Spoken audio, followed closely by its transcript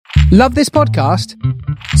Love this podcast?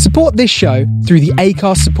 Support this show through the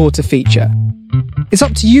Acast supporter feature. It's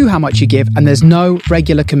up to you how much you give, and there's no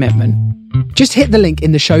regular commitment. Just hit the link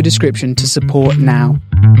in the show description to support now.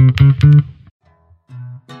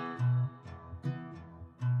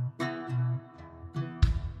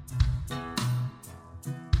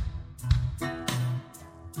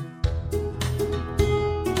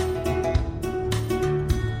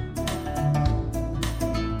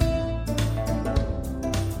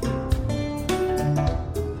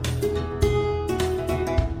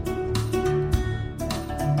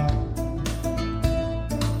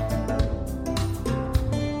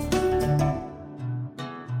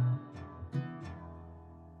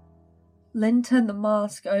 Lynn turned the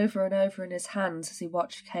mask over and over in his hands as he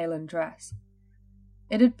watched Kaelin dress.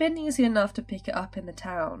 It had been easy enough to pick it up in the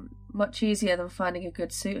town, much easier than finding a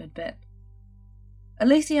good suit had been. At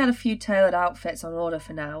least he had a few tailored outfits on order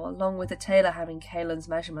for now, along with the tailor having Kaelin's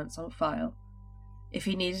measurements on file. If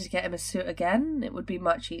he needed to get him a suit again, it would be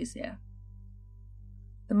much easier.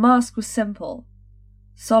 The mask was simple,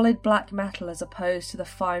 solid black metal as opposed to the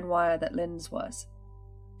fine wire that Lynn's was.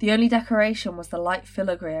 The only decoration was the light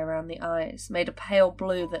filigree around the eyes, made a pale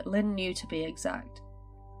blue that Lynn knew to be exact.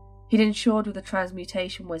 He'd ensured with the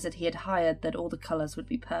transmutation wizard he had hired that all the colours would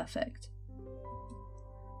be perfect.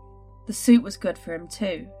 The suit was good for him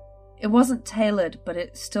too. It wasn't tailored, but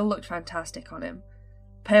it still looked fantastic on him,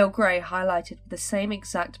 pale grey highlighted with the same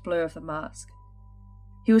exact blue of the mask.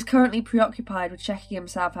 He was currently preoccupied with checking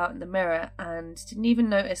himself out in the mirror and didn't even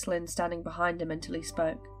notice Lynn standing behind him until he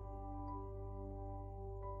spoke.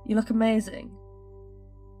 "You look amazing."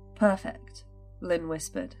 "Perfect," Lynn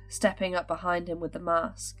whispered, stepping up behind him with the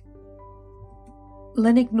mask.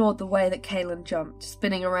 Lynn ignored the way that Kaelin jumped,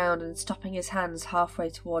 spinning around and stopping his hands halfway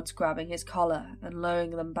towards grabbing his collar and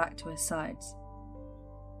lowering them back to his sides.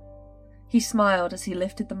 He smiled as he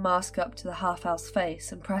lifted the mask up to the half-elf's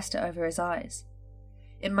face and pressed it over his eyes.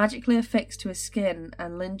 It magically affixed to his skin,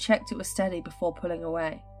 and Lynn checked it was steady before pulling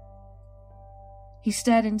away. He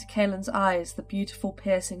stared into Kaelin's eyes, the beautiful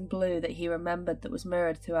piercing blue that he remembered that was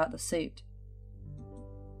mirrored throughout the suit.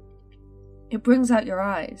 "It brings out your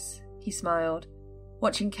eyes," he smiled,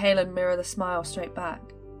 watching Kaelin mirror the smile straight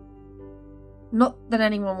back. "Not that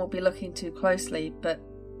anyone will be looking too closely, but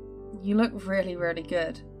you look really, really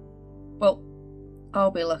good. Well,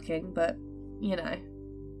 I'll be looking, but, you know."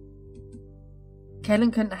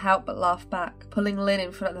 Kaelin couldn't help but laugh back, pulling Lynn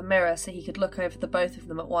in front of the mirror so he could look over the both of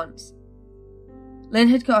them at once. Lynn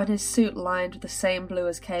had got on his suit lined with the same blue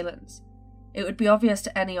as Kaelin's. It would be obvious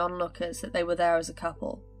to any onlookers that they were there as a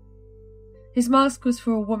couple. His mask was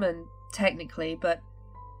for a woman, technically, but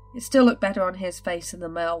it still looked better on his face than the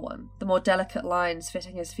male one, the more delicate lines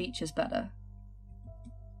fitting his features better.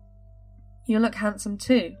 "You look handsome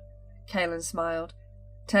too," Kaelin smiled,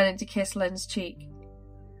 turning to kiss Lynn's cheek.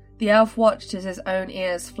 The elf watched as his own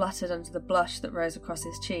ears fluttered under the blush that rose across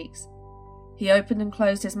his cheeks. He opened and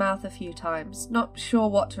closed his mouth a few times, not sure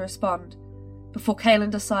what to respond, before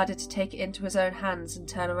Kaelin decided to take it into his own hands and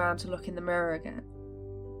turn around to look in the mirror again.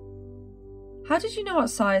 "How did you know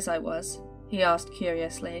what size I was?" he asked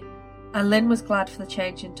curiously, and Lynn was glad for the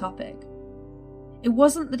change in topic. It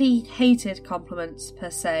wasn't that he hated compliments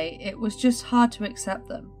per se, it was just hard to accept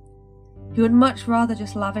them. He would much rather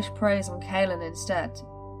just lavish praise on Kaelin instead.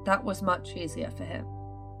 That was much easier for him.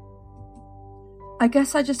 "I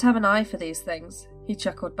guess I just have an eye for these things," he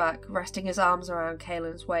chuckled back, resting his arms around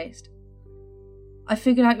Kaelin's waist. "I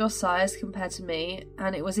figured out your size compared to me,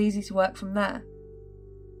 and it was easy to work from there.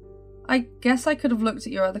 I guess I could have looked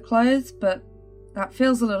at your other clothes, but that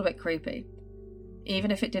feels a little bit creepy.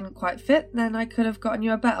 Even if it didn't quite fit, then I could have gotten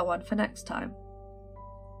you a better one for next time."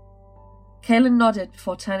 Kaelin nodded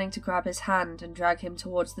before turning to grab his hand and drag him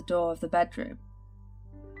towards the door of the bedroom.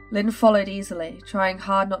 Lynn followed easily, trying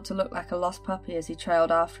hard not to look like a lost puppy as he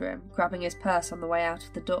trailed after him, grabbing his purse on the way out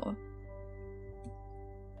of the door.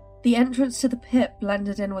 The entrance to the pit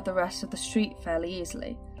blended in with the rest of the street fairly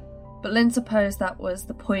easily, but Lynn supposed that was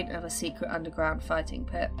the point of a secret underground fighting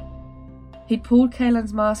pit. He'd pulled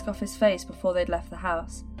Kaelin's mask off his face before they'd left the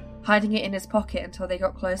house, hiding it in his pocket until they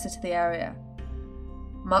got closer to the area.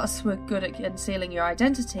 Masks were good at concealing your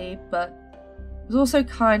identity, but it was also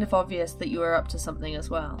kind of obvious that you were up to something as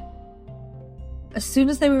well. As soon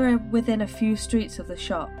as they were within a few streets of the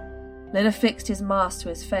shop, Lynn affixed his mask to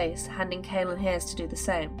his face, handing Kaelin his to do the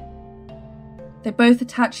same. They both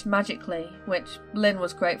attached magically, which Lynn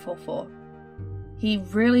was grateful for. He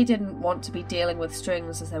really didn't want to be dealing with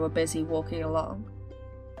strings as they were busy walking along.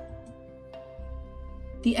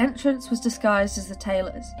 The entrance was disguised as the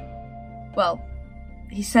tailor's. Well,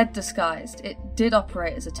 He said disguised. It did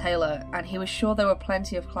operate as a tailor, and he was sure there were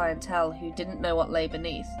plenty of clientele who didn't know what lay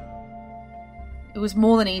beneath. It was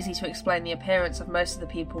more than easy to explain the appearance of most of the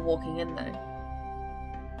people walking in, though.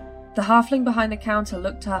 The halfling behind the counter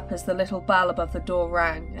looked up as the little bell above the door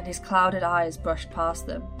rang, and his clouded eyes brushed past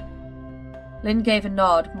them. Lynn gave a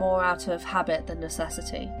nod, more out of habit than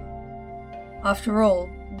necessity. After all,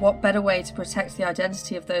 what better way to protect the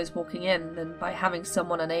identity of those walking in than by having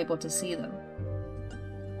someone unable to see them?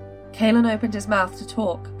 Kalen opened his mouth to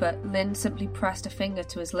talk, but Lynn simply pressed a finger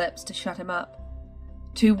to his lips to shut him up.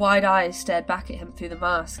 Two wide eyes stared back at him through the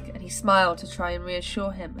mask, and he smiled to try and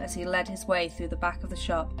reassure him as he led his way through the back of the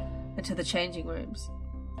shop and to the changing rooms.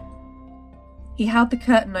 He held the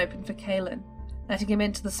curtain open for Kalen, letting him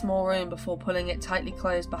into the small room before pulling it tightly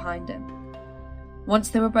closed behind him. Once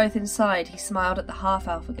they were both inside, he smiled at the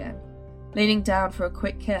half-elf again, leaning down for a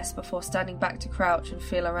quick kiss before standing back to crouch and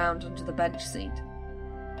feel around under the bench seat.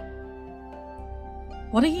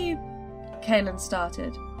 "What are you—" Kalen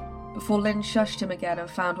started, before Lynn shushed him again and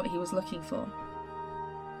found what he was looking for.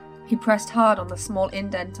 He pressed hard on the small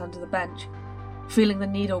indent under the bench, feeling the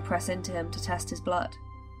needle press into him to test his blood.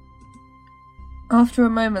 After a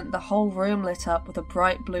moment, the whole room lit up with a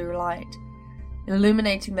bright blue light,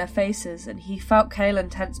 illuminating their faces, and he felt Kalen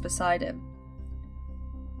tense beside him.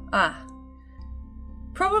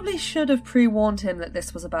 Probably should have pre-warned him that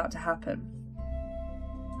this was about to happen.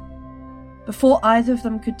 Before either of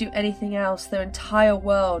them could do anything else, their entire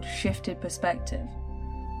world shifted perspective.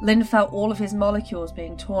 Lynn felt all of his molecules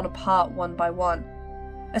being torn apart one by one.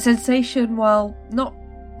 A sensation, while not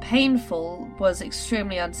painful, was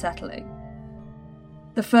extremely unsettling.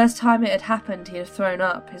 The first time it had happened, he had thrown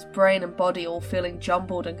up, his brain and body all feeling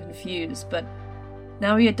jumbled and confused, but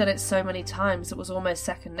now he had done it so many times it was almost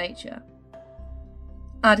second nature.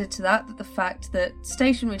 Added to that the fact that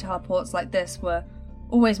stationary teleports like this were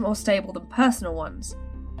always more stable than personal ones,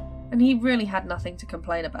 and he really had nothing to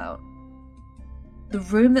complain about. The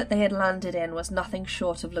room that they had landed in was nothing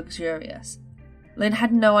short of luxurious. Lynn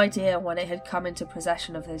had no idea when it had come into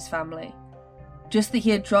possession of his family. Just that he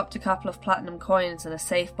had dropped a couple of platinum coins in a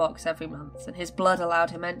safe box every month, and his blood allowed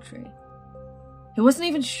him entry. He wasn't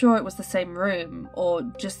even sure it was the same room, or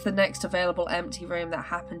just the next available empty room that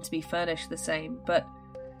happened to be furnished the same, but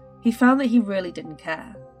he found that he really didn't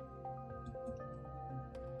care.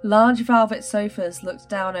 Large velvet sofas looked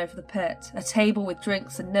down over the pit, a table with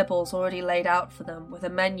drinks and nibbles already laid out for them, with a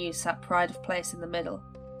menu sat pride of place in the middle.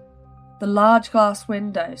 The large glass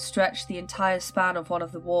window stretched the entire span of one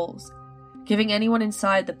of the walls, giving anyone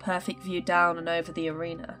inside the perfect view down and over the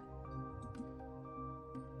arena.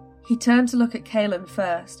 He turned to look at Kalen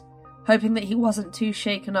first, hoping that he wasn't too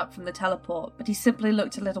shaken up from the teleport, but he simply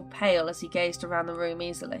looked a little pale as he gazed around the room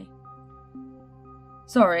easily.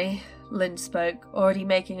 "Sorry," Lynn spoke, already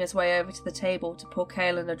making his way over to the table to pour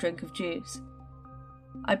Kalen a drink of juice.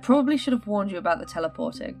 "I probably should have warned you about the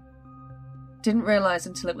teleporting. Didn't realise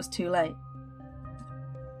until it was too late."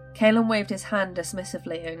 Kalen waved his hand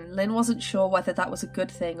dismissively, and Lynn wasn't sure whether that was a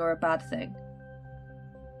good thing or a bad thing.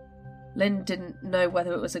 Lynn didn't know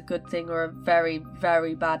whether it was a good thing or a very,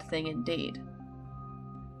 very bad thing indeed.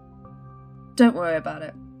 "Don't worry about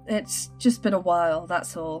it. It's just been a while,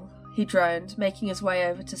 that's all," he droned, making his way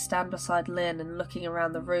over to stand beside Lynn and looking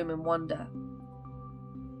around the room in wonder.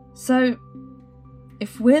 "So,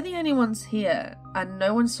 if we're the only ones here, and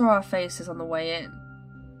no one saw our faces on the way in,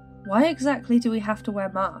 why exactly do we have to wear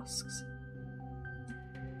masks?"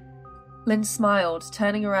 Lynn smiled,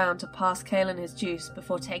 turning around to pass Kalen his juice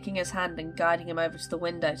before taking his hand and guiding him over to the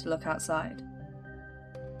window to look outside.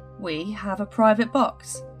 "We have a private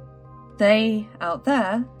box. They, out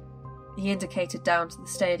there," he indicated down to the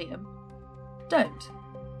stadium, "don't."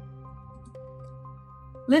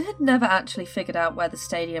 Lynn had never actually figured out where the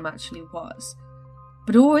stadium actually was,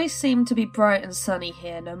 but always seemed to be bright and sunny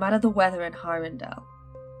here no matter the weather in Hyrendell.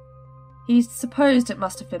 He supposed it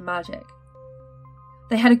must have been magic.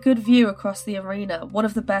 They had a good view across the arena, one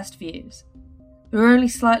of the best views. They were only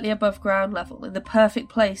slightly above ground level, in the perfect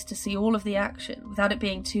place to see all of the action without it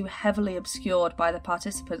being too heavily obscured by the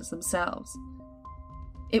participants themselves.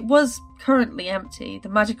 It was currently empty, the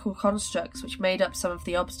magical constructs which made up some of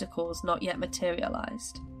the obstacles not yet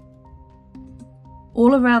materialised.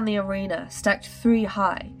 All around the arena, stacked 3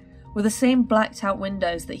 high, were the same blacked-out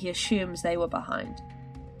windows that he assumes they were behind.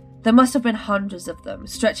 There must have been hundreds of them,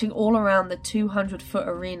 stretching all around the 200-foot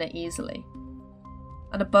arena easily.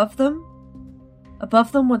 And above them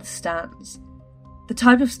were the stands. The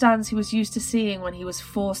type of stands he was used to seeing when he was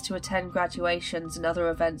forced to attend graduations and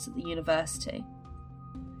other events at the university.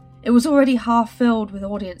 It was already half filled with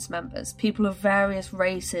audience members, people of various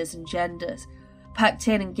races and genders, packed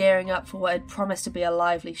in and gearing up for what had promised to be a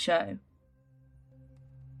lively show.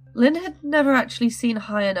 Lynn had never actually seen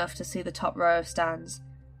high enough to see the top row of stands,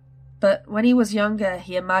 but when he was younger,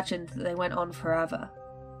 he imagined that they went on forever.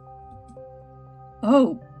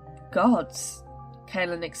 "Oh, gods,"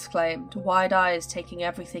 Kaelin exclaimed, wide eyes taking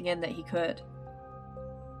everything in that he could.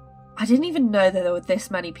 "I didn't even know that there were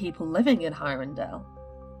this many people living in Hyrendale."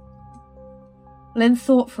 Lynn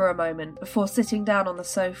thought for a moment before sitting down on the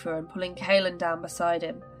sofa and pulling Kaelin down beside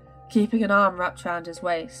him, keeping an arm wrapped round his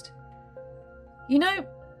waist. "You know,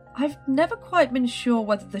 I've never quite been sure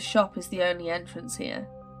whether the shop is the only entrance here.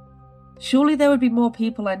 Surely there would be more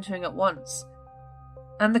people entering at once.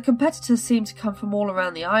 And the competitors seem to come from all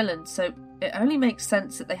around the island, so it only makes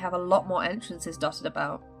sense that they have a lot more entrances dotted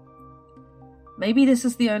about. Maybe this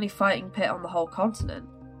is the only fighting pit on the whole continent."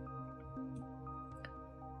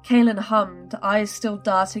 Kaelin hummed, eyes still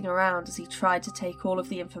darting around as he tried to take all of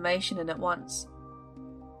the information in at once.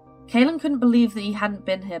 Kaelin couldn't believe that he hadn't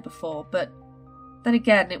been here before, but then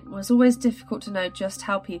again, it was always difficult to know just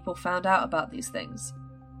how people found out about these things.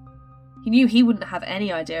 He knew he wouldn't have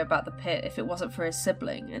any idea about the pit if it wasn't for his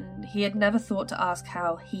sibling, and he had never thought to ask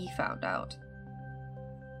how he found out.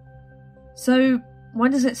 "So,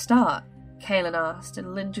 when does it start?" Kaelin asked,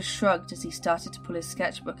 and Lynn just shrugged as he started to pull his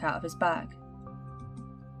sketchbook out of his bag.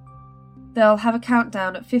 "They'll have a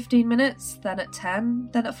countdown at 15 minutes, then at 10,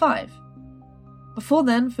 then at 5. Before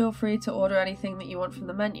then, feel free to order anything that you want from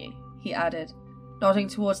the menu," he added, nodding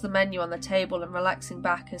towards the menu on the table and relaxing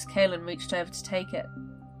back as Kaelin reached over to take it.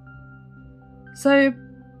 "So,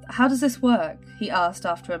 how does this work?" he asked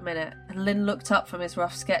after a minute, and Lynn looked up from his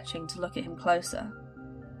rough sketching to look at him closer.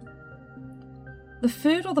 "The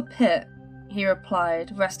food or the pit?" he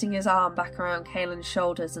replied, resting his arm back around Kaelin's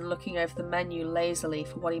shoulders and looking over the menu lazily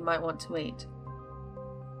for what he might want to eat.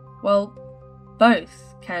 "Well,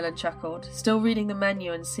 both," Kaelin chuckled, still reading the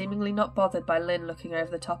menu and seemingly not bothered by Lynn looking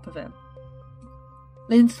over the top of him.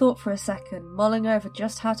 Lynn thought for a second, mulling over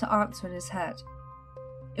just how to answer in his head.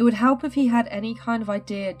 It would help if he had any kind of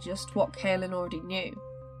idea just what Kaelin already knew.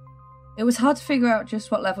 It was hard to figure out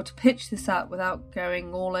just what level to pitch this at without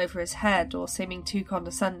going all over his head or seeming too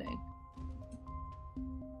condescending.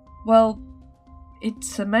 "Well,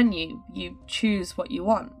 it's a menu. You choose what you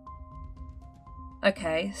want."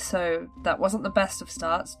 Okay, so that wasn't the best of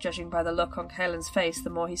starts, judging by the look on Kaelin's face the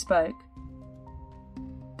more he spoke.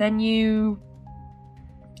 "Then you...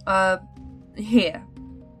 here.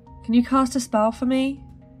 Can you cast a spell for me?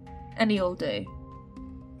 Any'll do."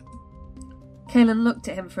 Kaelin looked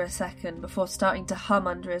at him for a second before starting to hum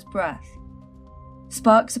under his breath.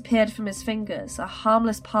 Sparks appeared from his fingers, a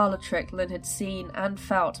harmless parlour trick Lynn had seen and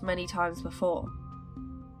felt many times before.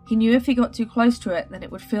 He knew if he got too close to it, then it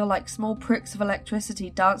would feel like small pricks of electricity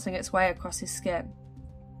dancing its way across his skin.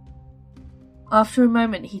 After a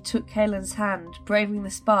moment, he took Kaelin's hand, braving the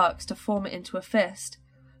sparks to form it into a fist,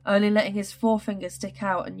 only letting his forefinger stick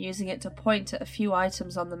out and using it to point at a few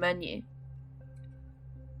items on the menu.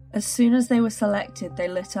 As soon as they were selected, they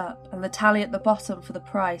lit up, and the tally at the bottom for the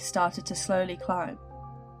price started to slowly climb.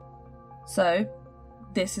 "So,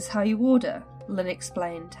 this is how you order," Lynn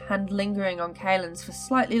explained, hand lingering on Kaelin's for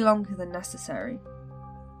slightly longer than necessary.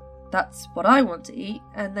 "That's what I want to eat,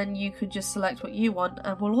 and then you could just select what you want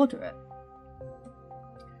and we'll order it."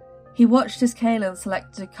 He watched as Kaelin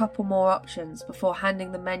selected a couple more options before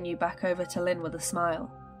handing the menu back over to Lynn with a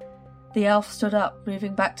smile. The elf stood up,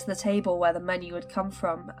 moving back to the table where the menu had come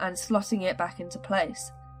from and slotting it back into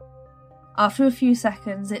place. After a few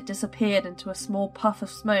seconds, it disappeared into a small puff of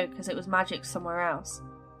smoke as it was magicked somewhere else.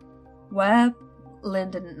 Where?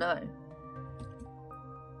 Lynn didn't know.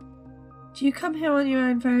 "Do you come here on your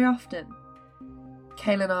own very often?"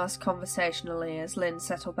 Kaelin asked conversationally as Lynn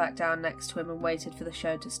settled back down next to him and waited for the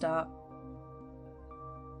show to start.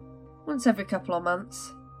 "Once every couple of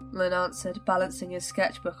months," Lynn answered, balancing his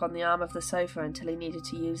sketchbook on the arm of the sofa until he needed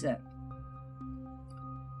to use it.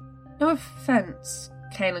 "No offence,"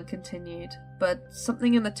 Kaelin continued, but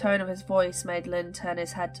something in the tone of his voice made Lynn turn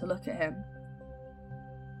his head to look at him.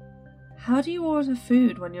 "How do you order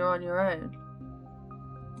food when you're on your own?"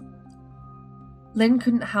 Lynn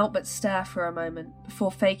couldn't help but stare for a moment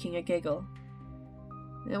before faking a giggle.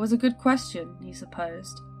 It was a good question, he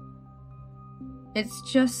supposed. "It's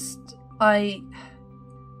just, I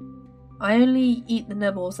only eat the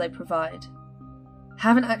nibbles they provide.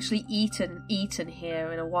 Haven't actually eaten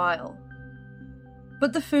here in a while.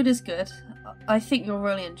 But the food is good. I think you'll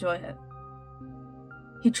really enjoy it."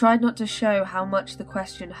 He tried not to show how much the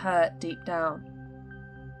question hurt deep down.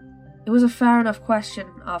 It was a fair enough question,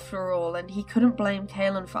 after all, and he couldn't blame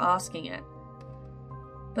Kaelin for asking it.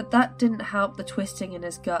 But that didn't help the twisting in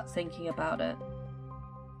his gut thinking about it.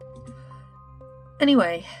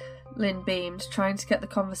 Anyway, Lynn beamed, trying to get the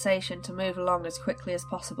conversation to move along as quickly as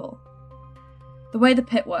possible. The way the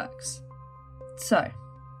pit works. So.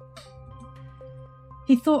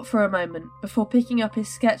 He thought for a moment before picking up his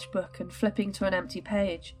sketchbook and flipping to an empty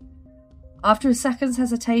page. After a second's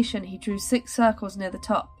hesitation, he drew 6 circles near the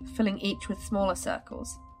top, filling each with smaller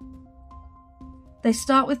circles. They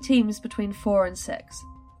start with teams between 4 and 6.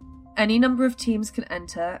 Any number of teams can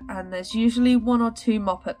enter, and there's usually 1 or 2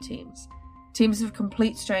 mop-up teams. Teams of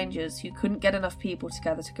complete strangers who couldn't get enough people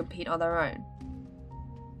together to compete on their own.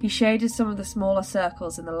 He shaded some of the smaller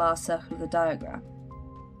circles in the last circle of the diagram.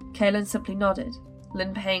 Kaelin simply nodded,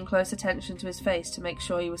 Lynn paying close attention to his face to make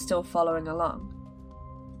sure he was still following along.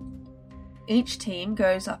 Each team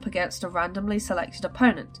goes up against a randomly selected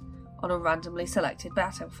opponent on a randomly selected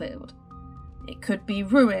battlefield. It could be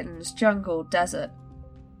ruins, jungle, desert.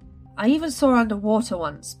 I even saw underwater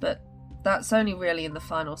once, but that's only really in the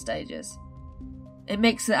final stages. It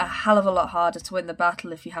makes it a hell of a lot harder to win the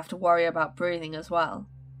battle if you have to worry about breathing as well,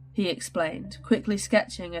 he explained, quickly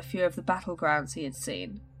sketching a few of the battlegrounds he had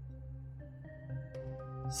seen.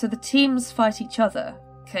 So the teams fight each other?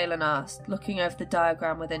 Kaelin asked, looking over the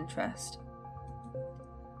diagram with interest.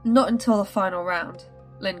 Not until the final round,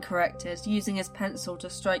 Lynn corrected, using his pencil to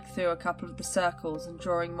strike through a couple of the circles and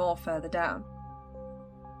drawing more further down.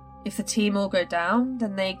 If the team all go down,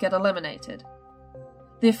 then they get eliminated.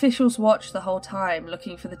 The officials watch the whole time,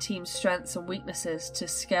 looking for the team's strengths and weaknesses to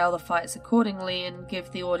scale the fights accordingly and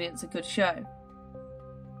give the audience a good show.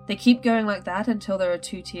 They keep going like that until there are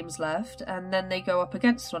 2 teams left, and then they go up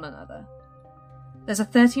against one another. There's a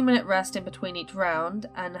 30-minute rest in between each round,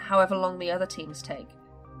 and however long the other teams take.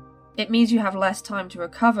 It means you have less time to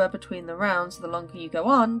recover between the rounds the longer you go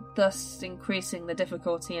on, thus increasing the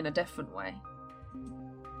difficulty in a different way.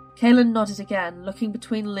 Kaelin nodded again, looking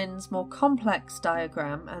between Lynn's more complex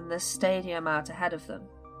diagram and the stadium out ahead of them.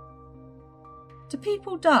 Do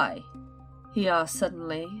people die? He asked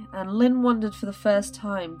suddenly, and Lynn wondered for the first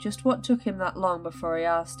time just what took him that long before he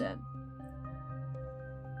asked it.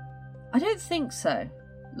 I don't think so,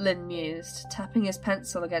 Lynn mused, tapping his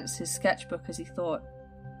pencil against his sketchbook as he thought.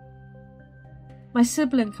 My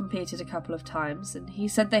sibling competed a couple of times, and he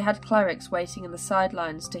said they had clerics waiting in the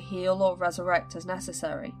sidelines to heal or resurrect as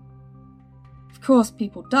necessary. Of course,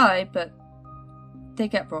 people die, but they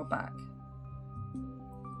get brought back.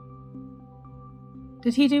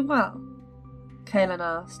 Did he do well? Kaelin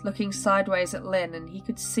asked, looking sideways at Lynn, and he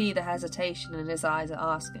could see the hesitation in his eyes at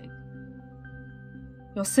asking.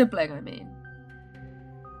 Your sibling, I mean.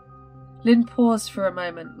 Lynn paused for a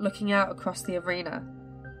moment, looking out across the arena.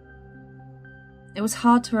 It was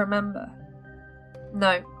hard to remember.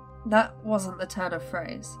 No, that wasn't the turn of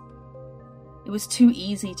phrase. It was too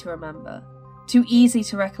easy to remember. Too easy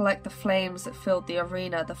to recollect the flames that filled the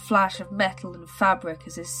arena, the flash of metal and fabric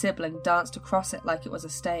as his sibling danced across it like it was a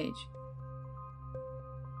stage.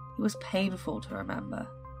 It was painful to remember.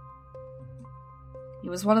 He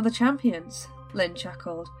was one of the champions, Lynn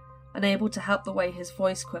chuckled, unable to help the way his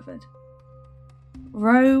voice quivered.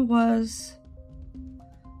 Ro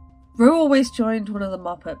always joined one of the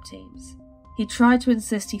mop-up teams. He tried to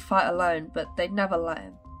insist he fight alone, but they'd never let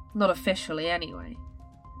him. Not officially, anyway.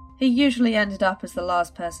 He usually ended up as the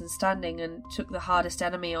last person standing and took the hardest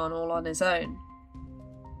enemy on all on his own.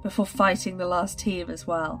 Before fighting the last team as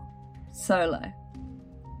well. Solo.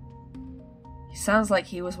 He sounds like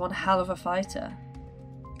he was one hell of a fighter.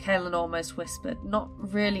 Kaelin almost whispered, not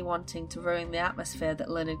really wanting to ruin the atmosphere that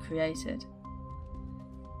Lynn had created.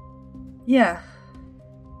 Yeah,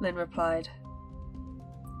 Lynn replied.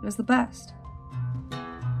 It was the best.